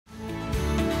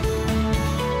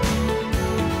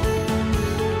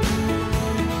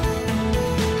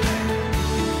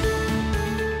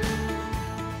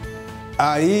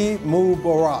Eid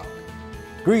Mubarak.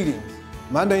 Greetings.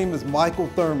 My name is Michael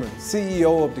Thurmond,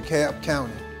 CEO of DeKalb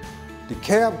County.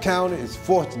 DeKalb County is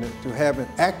fortunate to have an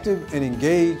active and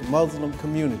engaged Muslim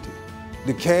community.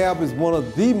 DeKalb is one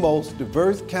of the most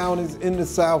diverse counties in the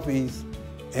Southeast,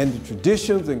 and the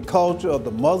traditions and culture of the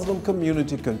Muslim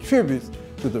community contributes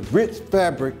to the rich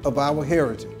fabric of our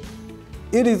heritage.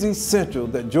 It is essential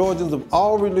that Georgians of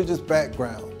all religious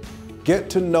backgrounds get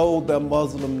to know their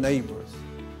Muslim neighbors.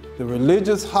 The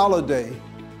religious holiday,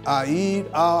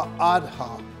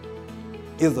 ul-Adha,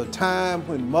 is a time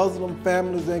when Muslim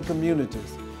families and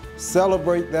communities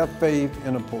celebrate their faith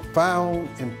in a profound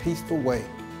and peaceful way.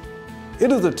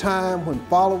 It is a time when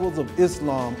followers of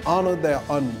Islam honor their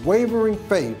unwavering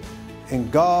faith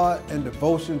in God and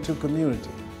devotion to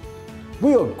community.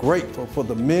 We are grateful for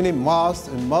the many mosques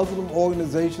and Muslim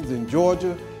organizations in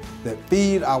Georgia that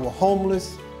feed our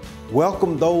homeless,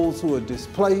 welcome those who are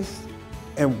displaced,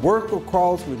 and work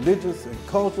across religious and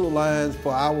cultural lines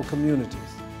for our communities.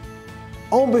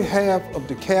 On behalf of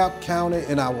DeKalb County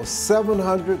and our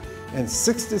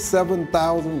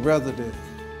 767,000 residents,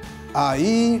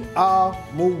 Eid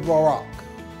Mubarak,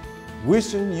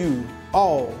 wishing you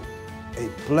all a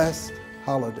blessed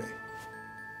holiday.